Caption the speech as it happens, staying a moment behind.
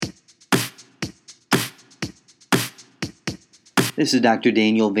This is Dr.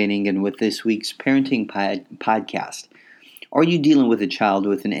 Daniel Vaningen with this week's Parenting Podcast. Are you dealing with a child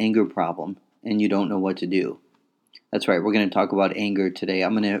with an anger problem and you don't know what to do? That's right, we're going to talk about anger today.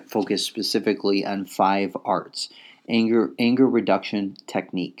 I'm going to focus specifically on 5 arts, anger reduction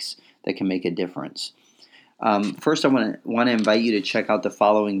techniques that can make a difference. First, I want to invite you to check out the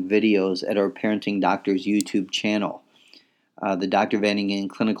following videos at our Parenting Doctors YouTube channel. The Dr. Vaningen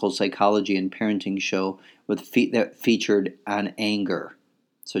Clinical Psychology and Parenting Show that featured on anger.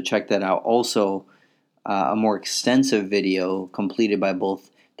 So check that out. Also, a more extensive video completed by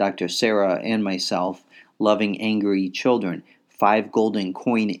both Dr. Sarah and myself, Loving Angry Children, 5 Golden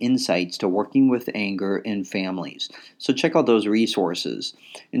Coin Insights to Working with Anger in Families. So check out those resources.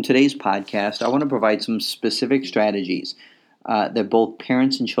 In today's podcast, I want to provide some specific strategies that both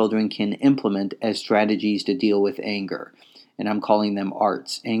parents and children can implement as strategies to deal with anger. And I'm calling them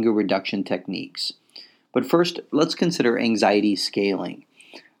ARTS, anger reduction techniques. But first, let's consider anxiety scaling.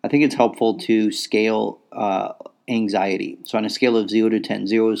 I think it's helpful to scale anxiety. So on a scale of 0 to 10,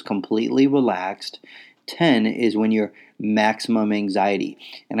 0 is completely relaxed. 10 is when you're maximum anxiety.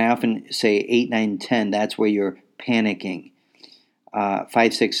 And I often say 8, 9, 10, that's where you're panicking.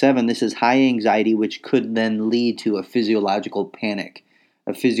 5, 6, 7, this is high anxiety, which could then lead to a physiological panic,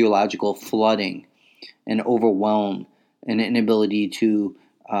 a physiological flooding, an overwhelm, an inability to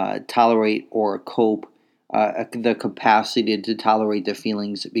tolerate or cope. The capacity to tolerate the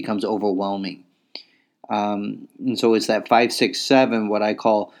feelings becomes overwhelming. And so it's that 5, 6, 7, what I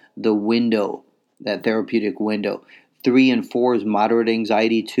call the window, that therapeutic window. 3 and 4 is moderate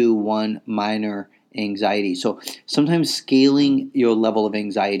anxiety, 2, 1, minor anxiety. So sometimes scaling your level of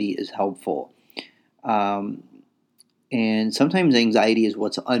anxiety is helpful. And sometimes anxiety is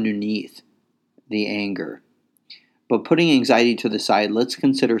what's underneath the anger. But putting anxiety to the side, let's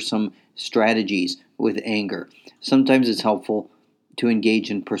consider some strategies with anger. Sometimes it's helpful to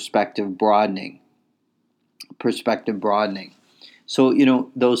engage in perspective broadening. So,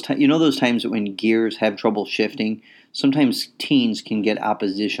 those times when gears have trouble shifting, sometimes teens can get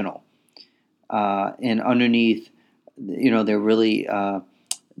oppositional. And underneath, they're really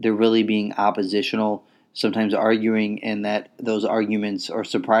being oppositional, sometimes arguing, and that those arguments are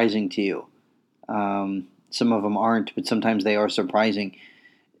surprising to you. Some of them aren't, but sometimes they are surprising.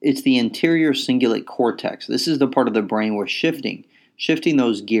 It's the anterior cingulate cortex. This is the part of the brain where shifting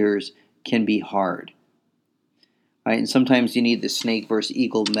those gears can be hard. Right? And sometimes you need the snake versus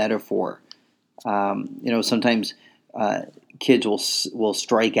eagle metaphor. Sometimes kids will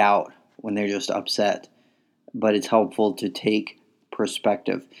strike out when they're just upset, but it's helpful to take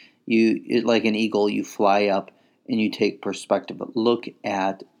perspective. Like an eagle, you fly up and you take perspective. Look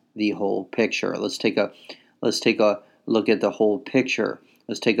at the whole picture. Let's take a look at the whole picture.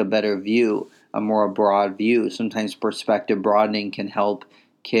 Let's take a better view, a more broad view. Sometimes perspective broadening can help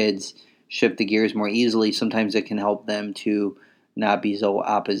kids shift the gears more easily. Sometimes it can help them to not be so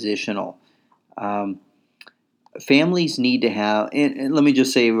oppositional. Families need to have, and let me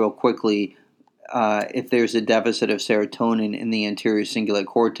just say real quickly, if there's a deficit of serotonin in the anterior cingulate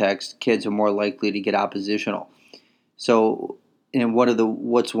cortex, kids are more likely to get oppositional. So, and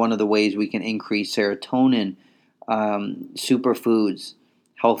what's one of the ways we can increase serotonin? Superfoods,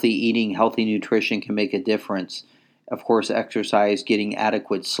 healthy eating, healthy nutrition can make a difference. Of course, exercise, getting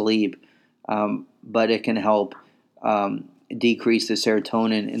adequate sleep, but it can help decrease the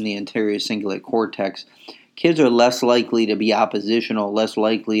serotonin in the anterior cingulate cortex. Kids are less likely to be oppositional, less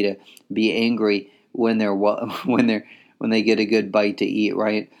likely to be angry when they get a good bite to eat,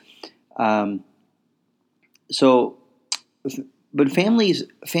 right? But families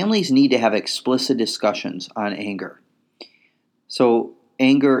need to have explicit discussions on anger. So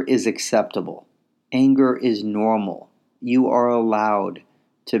anger is acceptable. Anger is normal. You are allowed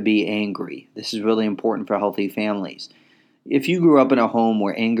to be angry. This is really important for healthy families. If you grew up in a home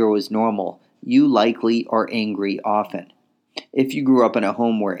where anger was normal, you likely are angry often. If you grew up in a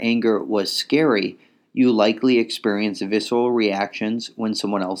home where anger was scary, you likely experience visceral reactions when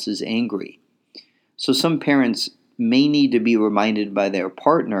someone else is angry. So some parents may need to be reminded by their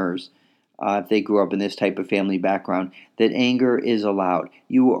partners, if they grew up in this type of family background, that anger is allowed.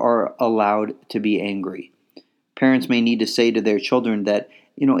 You are allowed to be angry. Parents may need to say to their children that,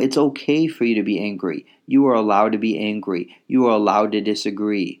 it's okay for you to be angry. You are allowed to be angry. You are allowed to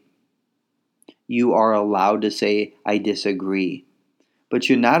disagree. You are allowed to say, I disagree. But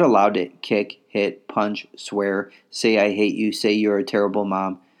you're not allowed to kick, hit, punch, swear, say I hate you, say you're a terrible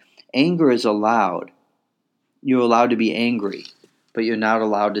mom. Anger is allowed. You're allowed to be angry, but you're not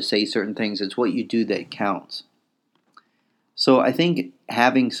allowed to say certain things. It's what you do that counts. So I think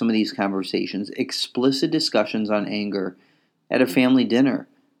having some of these conversations, explicit discussions on anger, at a family dinner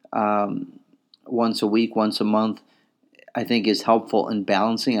once a week, once a month, I think is helpful in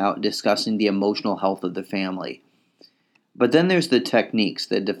balancing out and discussing the emotional health of the family. But then there's the techniques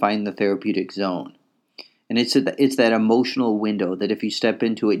that define the therapeutic zone. And it's that emotional window that if you step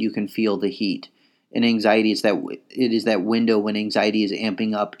into it, you can feel the heat. In anxiety, it is that window when anxiety is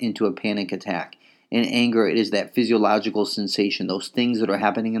amping up into a panic attack. In anger, it is that physiological sensation, those things that are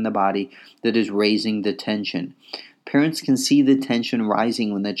happening in the body that is raising the tension. Parents can see the tension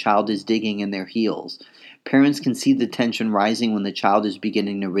rising when the child is digging in their heels. Parents can see the tension rising when the child is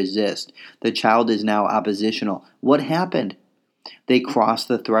beginning to resist. The child is now oppositional. What happened? They crossed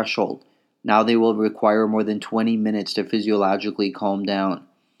the threshold. Now they will require more than 20 minutes to physiologically calm down.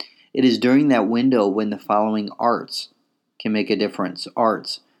 It is during that window when the following arts can make a difference.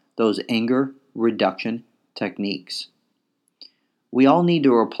 Arts, those anger reduction techniques. We all need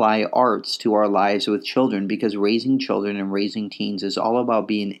to apply arts to our lives with children because raising children and raising teens is all about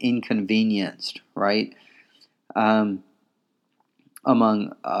being inconvenienced, right? Among,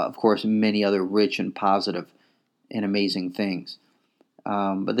 of course, many other rich and positive and amazing things.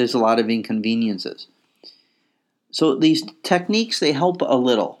 But there's a lot of inconveniences. So these techniques, they help a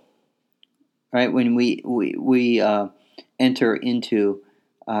little, right? When we enter into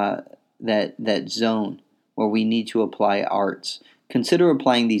that zone where we need to apply arts. Consider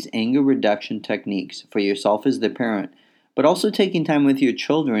applying these anger reduction techniques for yourself as the parent, but also taking time with your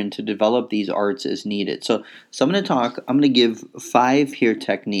children to develop these arts as needed. So I'm going to give 5 here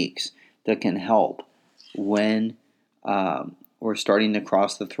techniques that can help when we're starting to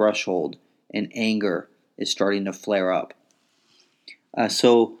cross the threshold and anger is starting to flare up.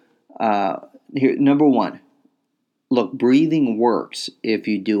 Here, number 1, look, breathing works if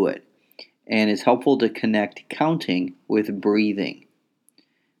you do it. And it's helpful to connect counting with breathing.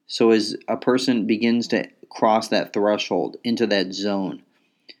 So as a person begins to cross that threshold into that zone,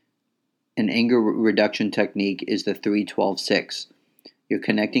 an anger reduction technique is the 3-12-6. You're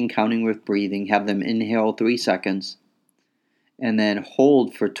connecting counting with breathing. Have them inhale 3 seconds, and then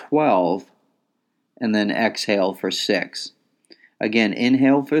hold for 12, and then exhale for 6. Again,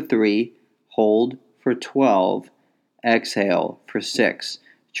 inhale for 3, hold for 12, exhale for 6.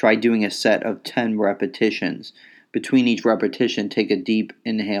 Try doing a set of 10 repetitions. Between each repetition, take a deep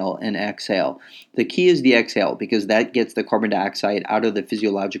inhale and exhale. The key is the exhale because that gets the carbon dioxide out of the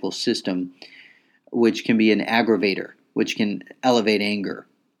physiological system, which can be an aggravator, which can elevate anger,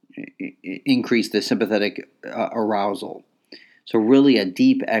 increase the sympathetic arousal. So really a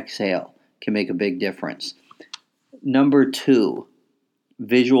deep exhale can make a big difference. Number 2,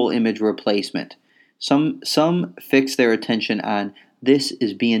 visual image replacement. Some fix their attention on this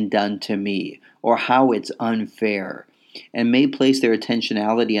is being done to me, or how it's unfair, and may place their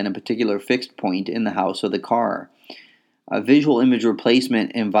attentionality on a particular fixed point in the house or the car. Visual image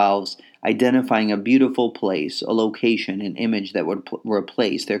replacement involves identifying a beautiful place, a location, an image that would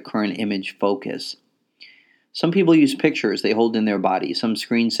replace their current image focus. Some people use pictures they hold in their body, some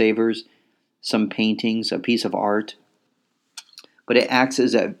screensavers, some paintings, a piece of art, but it acts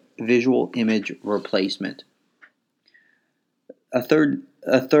as a visual image replacement. A third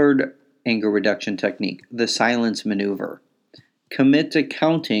anger reduction technique, the silence maneuver. Commit to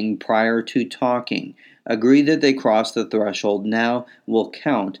counting prior to talking. Agree that they crossed the threshold. Now we'll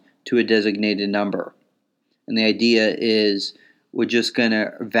count to a designated number. And the idea is we're just going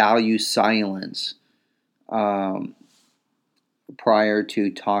to value silence prior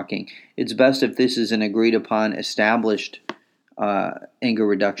to talking. It's best if this is an agreed upon, established anger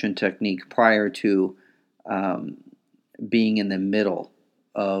reduction technique prior to being in the middle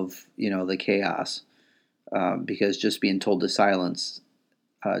of the chaos, because just being told to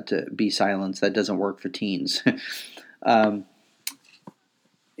be silenced, that doesn't work for teens.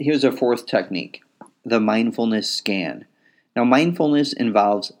 Here's a 4th technique, the mindfulness scan. Now, mindfulness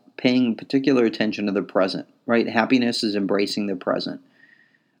involves paying particular attention to the present, right? Happiness is embracing the present.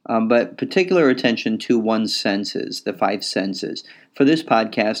 But particular attention to one's senses, the 5 senses. For this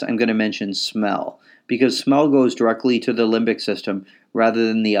podcast, I'm going to mention smell, because smell goes directly to the limbic system rather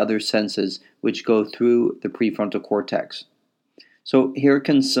than the other senses, which go through the prefrontal cortex. So here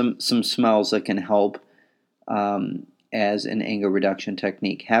can some smells that can help as an anger reduction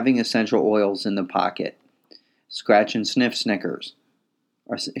technique. Having essential oils in the pocket. Scratch and sniff Snickers.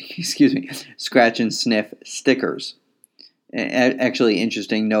 Scratch and sniff stickers. Actually,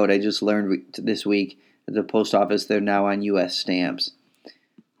 interesting note, I just learned this week at the post office they're now on U.S. stamps.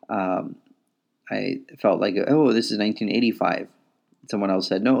 I felt like, oh, this is 1985. Someone else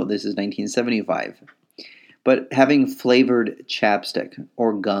said, no, this is 1975. But having flavored chapstick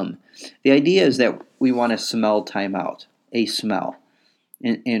or gum, the idea is that we want to smell time out. a smell.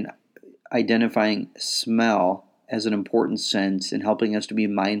 And identifying smell as an important sense and helping us to be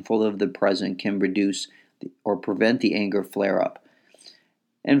mindful of the present can reduce or prevent the anger flare-up.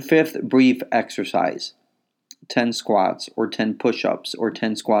 And fifth, brief exercise. 10 squats or 10 push-ups or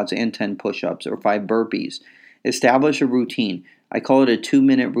 10 squats and 10 push-ups or 5 burpees. Establish a routine. I call it a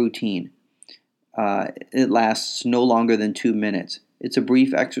 2-minute routine. It lasts no longer than 2 minutes. It's a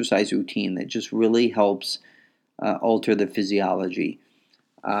brief exercise routine that just really helps alter the physiology.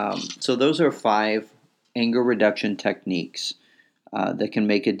 So those are 5 anger reduction techniques that can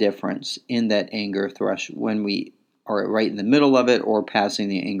make a difference in that anger threshold when we are right in the middle of it or passing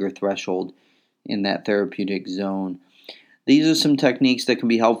the anger threshold in that therapeutic zone. These are some techniques that can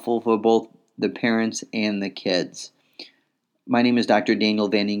be helpful for both the parents and the kids. My name is Dr. Daniel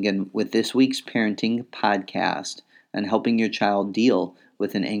Van Ingen with this week's Parenting Podcast and helping your child deal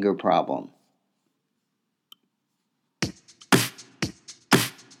with an anger problem.